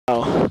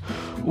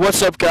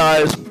What's up,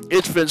 guys?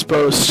 It's Vince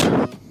Post,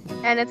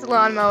 And it's a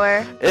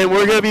lawnmower. and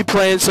we're gonna be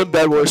playing some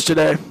bedwars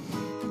today.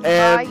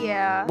 And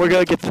Yeah. we're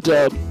gonna get the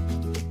dub.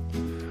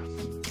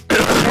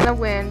 We're gonna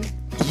win.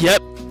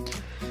 Yep.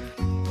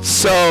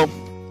 So,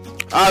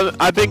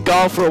 I've been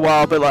gone for a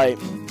while, but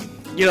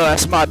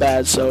that's my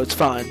bad, so it's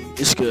fine.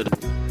 It's good.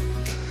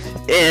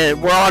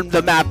 And we're on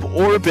the map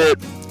Orbit.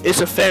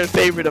 It's a fan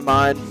favorite of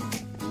mine.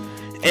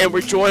 And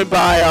we're joined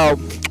by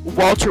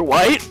Walter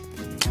White.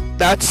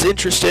 That's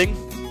interesting.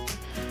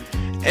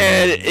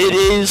 And it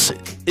is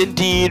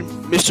indeed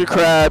Mr.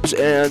 Krabs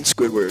and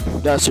Squidward.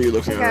 That's who you're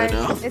looking at right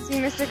now. It's me,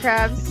 Mr.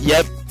 Krabs.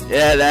 Yep.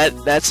 Yeah,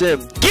 that's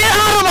him. Get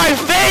out of my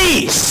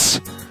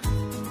face!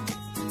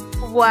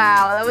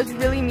 Wow, that was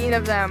really mean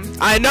of them.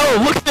 I know.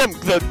 Look at them,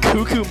 the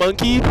cuckoo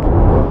monkey.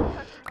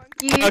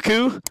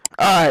 Cuckoo.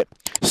 All right.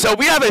 So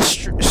we have a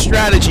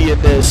strategy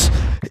in this.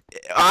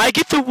 I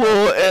get the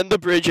wool and the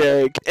bridge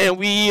egg, and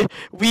we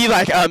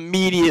like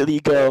immediately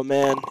go,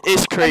 man.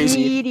 It's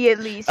crazy.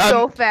 Immediately,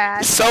 so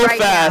fast. So right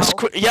fast.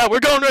 now. Yeah, we're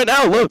going right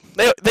now. Look,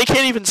 they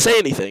can't even say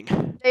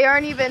anything. They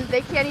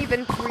can't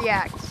even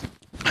react.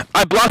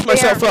 I blocked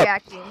myself they up.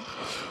 Reacting.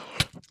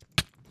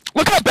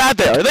 Look how bad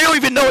they are. They don't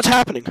even know what's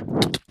happening.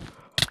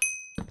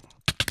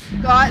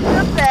 Got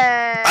the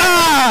bed.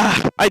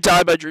 Ah! I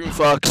died by Dream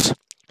Fox.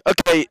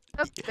 Okay.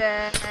 The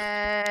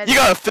bed. You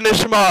gotta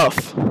finish him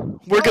off.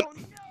 We're gonna.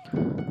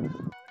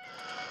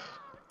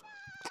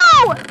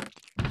 No!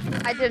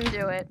 I didn't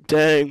do it.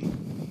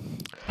 Dang.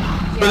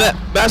 Yeah. But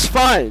that's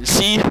fine.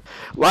 See,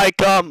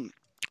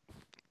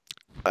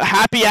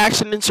 happy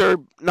accidents are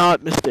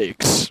not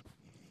mistakes.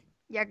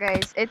 Yeah,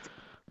 guys, it's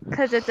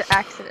because it's an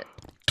accident.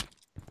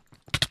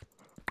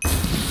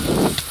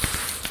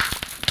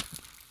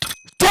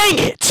 Dang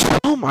it!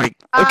 Oh my. Okay.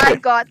 I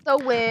got the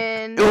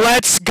win.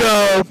 Let's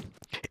go.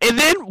 And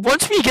then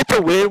once we get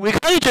the win, we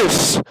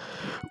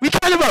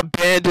kind of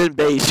abandon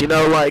base.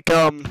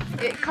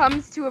 It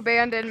comes to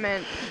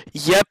abandonment.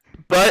 Yep.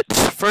 But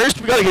first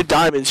we gotta get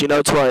diamonds.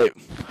 It's like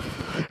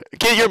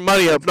get your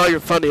money up, not your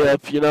funny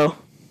up.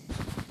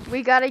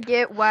 We gotta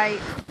get white.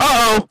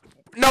 Uh-oh!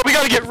 No, we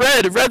gotta get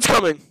red. Red's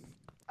coming.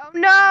 Oh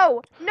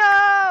no!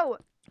 No!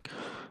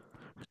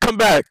 Come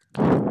back.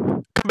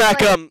 Come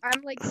back, I'm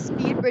like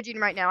speed bridging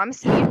right now. I'm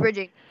speed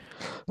bridging.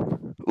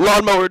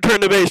 Lawnmower,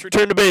 return to base,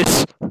 return to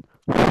base.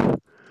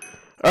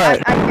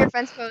 Alright. I'm your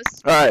fence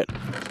post. Alright.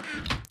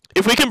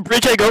 If we can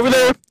bridge egg over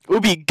there,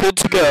 we'll be good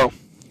to go.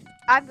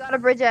 I've got a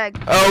bridge egg.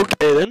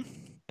 Okay then.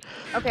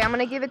 Okay, I'm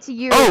gonna give it to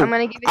you. Oh, I'm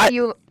gonna give it to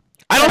you.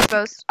 I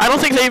don't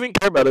think they even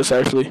care about us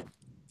actually.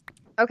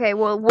 Okay,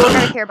 well we're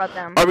gonna care about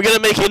them. Are we gonna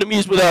make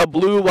enemies with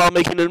blue while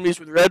making enemies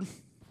with red?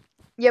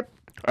 Yep.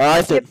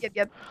 Alright then.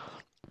 Yep.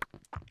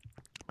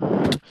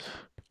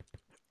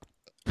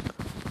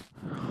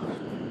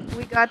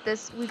 We got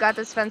this. We got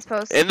this fence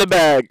post. In the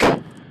bag.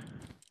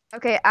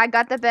 Okay, I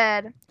got the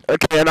bed.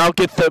 Okay, and I'll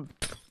get that.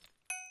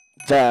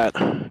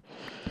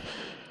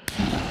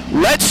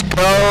 Let's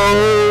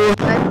go.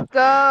 Let's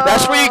go.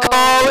 That's what you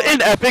call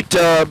an epic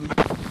dub.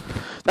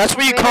 That's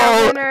what you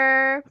call.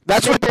 Winner.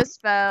 That's They what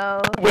just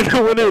fell.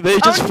 winner. They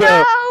just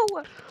fell. Oh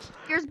no!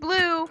 Here's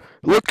blue.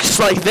 Looks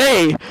like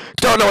they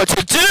don't know what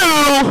to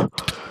do.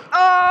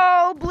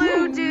 Oh,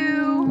 blue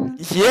do.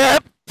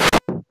 Yep.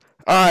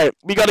 Alright,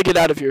 we gotta get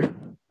out of here.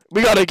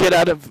 We gotta get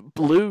out of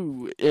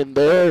blue in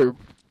their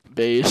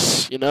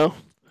base,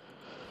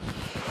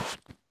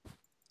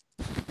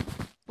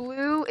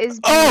 Blue is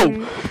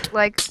being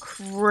like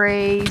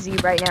crazy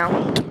right now.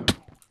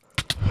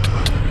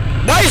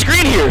 Why is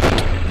green here?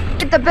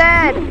 Get the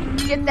bed.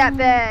 Get that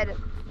bed.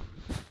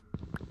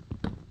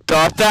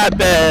 Got that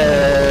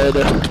bed.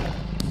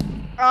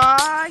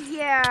 Aw,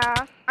 yeah.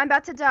 I'm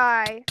about to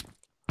die.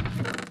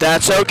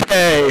 That's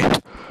okay.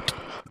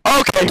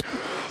 Okay.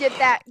 Get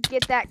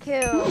that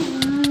kill.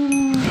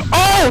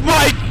 Oh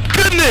my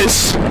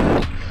goodness!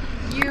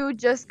 You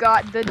just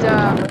got the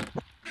dub.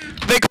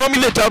 They call me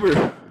the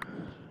dubber.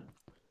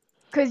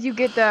 Cause you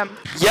get them.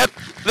 Yep.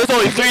 There's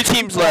only 3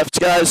 teams left,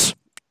 guys.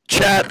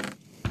 Chat.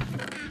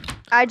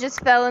 I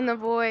just fell in the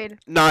void.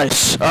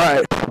 Nice.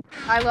 Alright.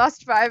 I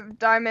lost 5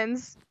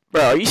 diamonds.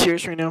 Bro, are you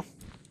serious right now?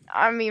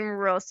 I mean,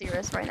 real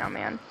serious right now,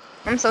 man.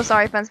 I'm so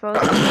sorry, fence post.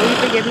 Will you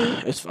forgive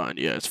me? It's fine.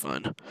 Yeah, it's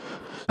fine. Okay,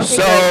 So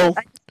guys,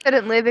 I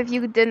couldn't live if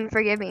you didn't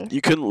forgive me. you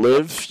couldn't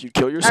live. You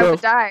kill I would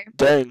yourself. die.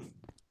 Dang.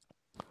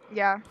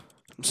 Yeah.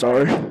 I'm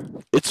sorry.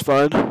 It's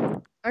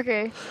fine.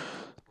 Okay.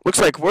 Looks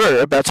like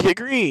we're about to get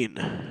green.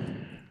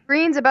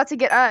 Green's about to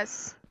get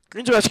us.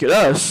 Green's about to get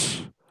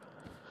us.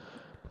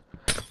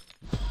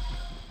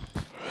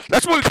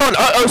 That's what we call an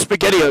uh-oh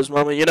spaghettios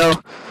moment,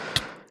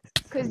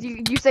 Cause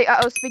you say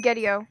uh-oh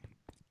spaghettio.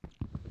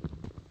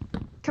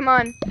 Come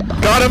on.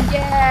 Got him.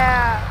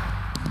 Yeah.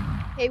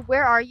 Hey,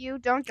 where are you?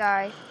 Don't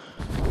die.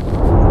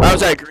 I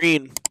was at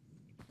green.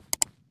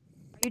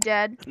 Are you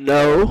dead?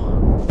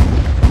 No.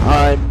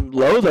 I'm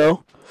low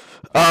though.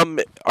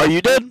 Are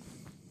you dead?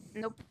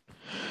 Nope.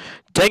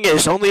 Dang it,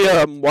 it's only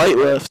white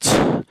left.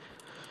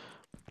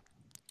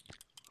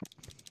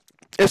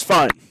 It's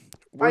fine.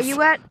 Are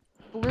you at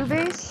blue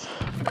base?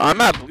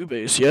 I'm at blue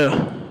base,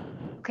 yeah.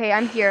 Okay,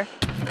 I'm here.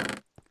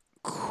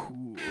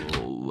 Cool.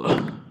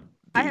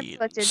 I have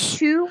collected Beans.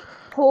 2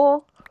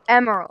 whole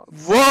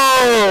emeralds.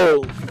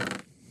 Whoa!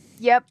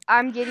 Yep,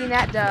 I'm getting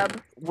that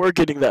dub. We're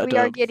getting that We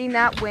are dub. getting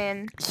that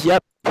win.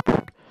 Yep.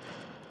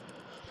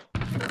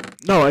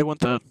 No, I want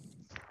that.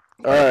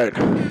 Alright.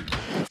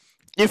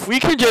 If we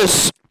can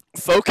just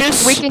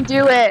focus. We can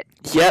do it.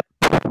 Yep.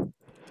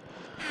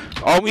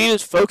 All we need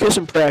is focus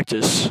and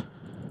practice.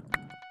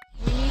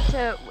 We need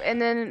to,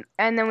 and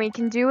then we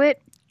can do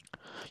it.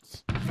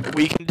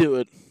 We can do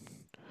it.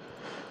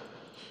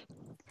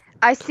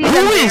 I see Who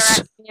them there is-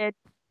 at mid.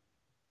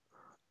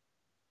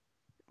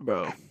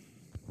 Bro. Are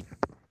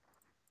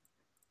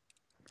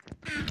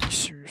you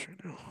serious right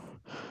now?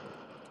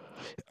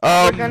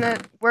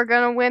 We're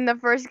gonna win the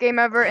first game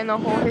ever in the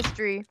whole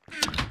history.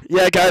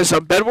 Yeah, guys,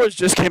 bedwars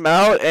just came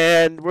out,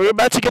 and we're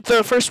about to get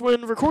the first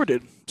one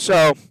recorded.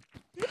 So,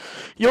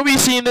 you'll be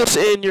seeing this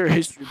in your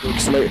history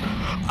books later.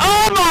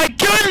 Oh my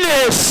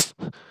goodness!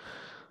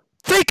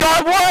 Thank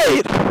God,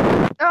 wait!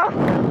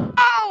 Oh!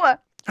 Oh!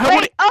 How Wait!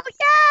 many- Oh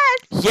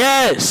yes!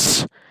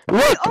 Yes! I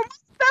Look,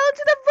 almost fell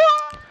into the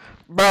floor.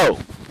 bro.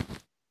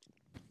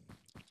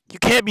 You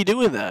can't be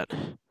doing that.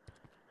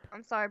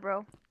 I'm sorry,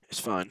 bro. It's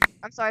fine.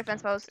 I'm sorry,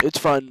 fence post. It's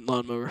fine,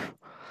 lawnmower.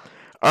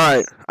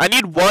 Alright, I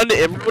need 1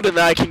 emerald, and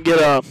then I can get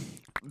a...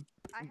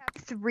 I have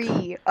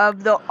 3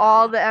 of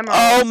all the emeralds.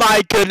 Oh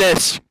my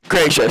goodness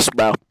gracious,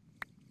 bro.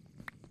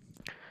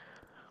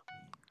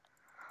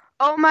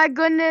 Oh my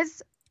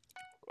goodness!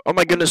 Oh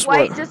my goodness,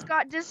 White what? just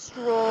got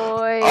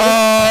destroyed.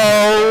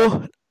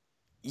 Oh,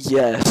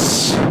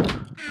 yes.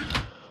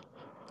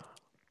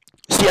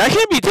 See, I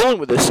can't be dealing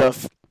with this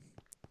stuff.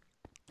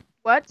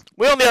 What?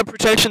 We only have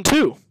protection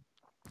 2.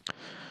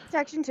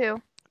 Protection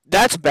 2.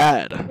 That's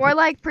bad. More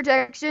like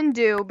protection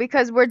do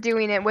because we're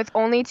doing it with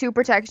only 2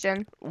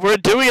 protection. We're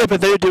doing it, but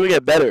they're doing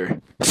it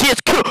better. See,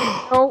 it's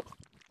No.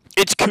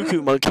 It's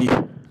Cuckoo Monkey.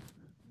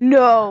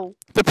 No.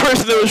 The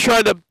person that was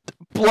trying to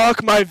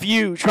block my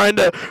view, trying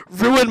to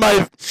ruin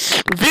my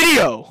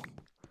video.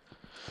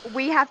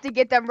 We have to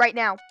get them right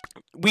now.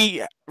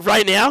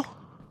 Right now?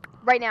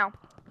 Right now.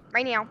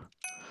 Right now.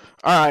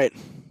 Alright.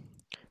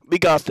 We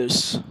got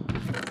this.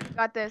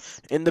 Got this.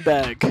 In the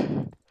bag.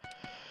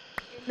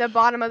 In the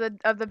bottom of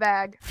the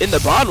bag. In the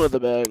bottom of the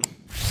bag.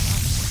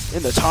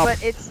 In the top.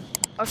 But it's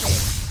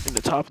okay. In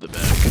the top of the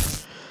bag.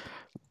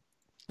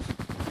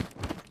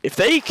 If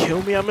they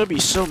kill me, I'm gonna be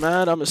so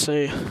mad. I'm gonna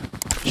say,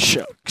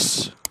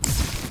 shucks.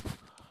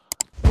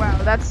 Wow,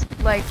 that's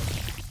like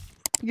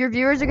your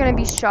viewers are gonna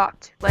be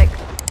shocked. Like,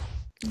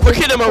 look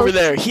at him over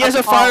there. He has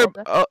a fire.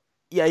 Oh,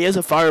 yeah, he has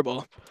a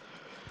fireball.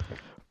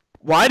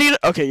 Why do you?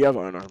 Okay, you have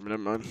iron armor. Never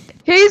mind.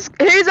 He's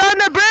on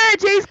the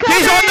bridge. He's coming.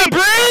 He's on the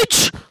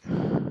bridge.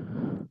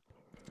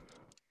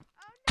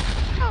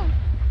 Oh,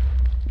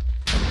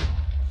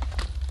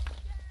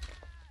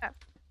 no.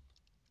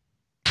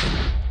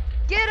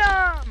 Get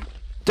him!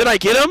 Did I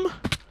get him?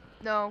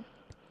 No.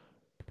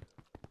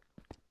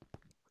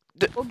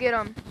 D We'll get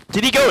him.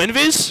 Did he go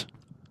invis?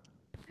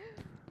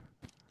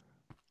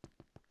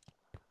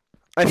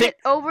 I think. Get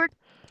over.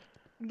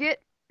 Get.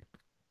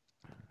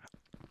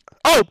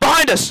 Oh,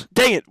 behind us!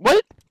 Dang it!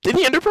 What? Did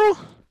he ender pearl?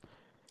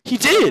 He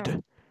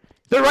did.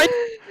 They're right.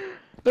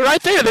 They're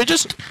right there. They're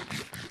just.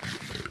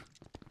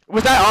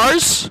 Was that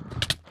ours?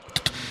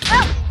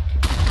 Oh!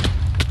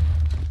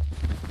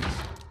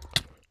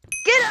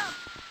 Get him!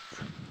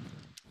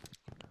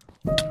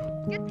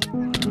 Get the.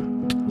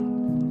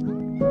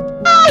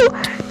 Oh!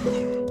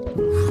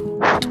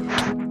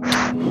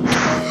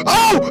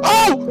 Oh!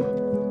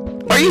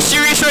 Oh! Are you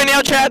serious right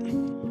now, chat?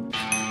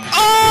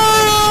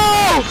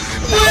 Oh!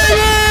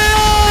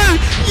 Winner!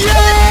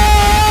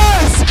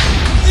 Yes!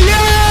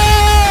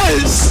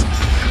 Yes!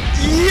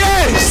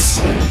 Yes!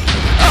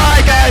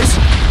 Alright, guys.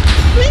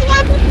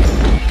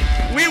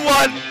 We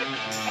won.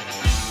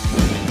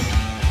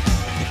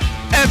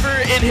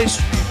 Ever in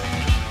history.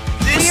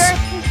 This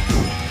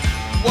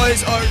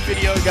was our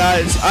video,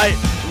 guys.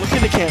 Look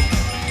at the camera.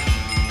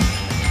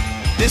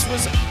 This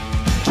was our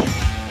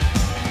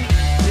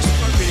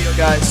video,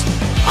 guys.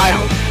 I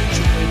hope you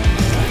enjoyed.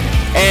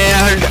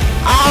 And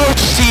I'll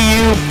see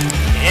you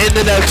in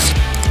the next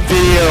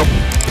video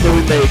that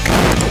we make.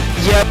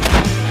 Yep.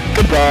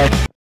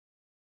 Goodbye.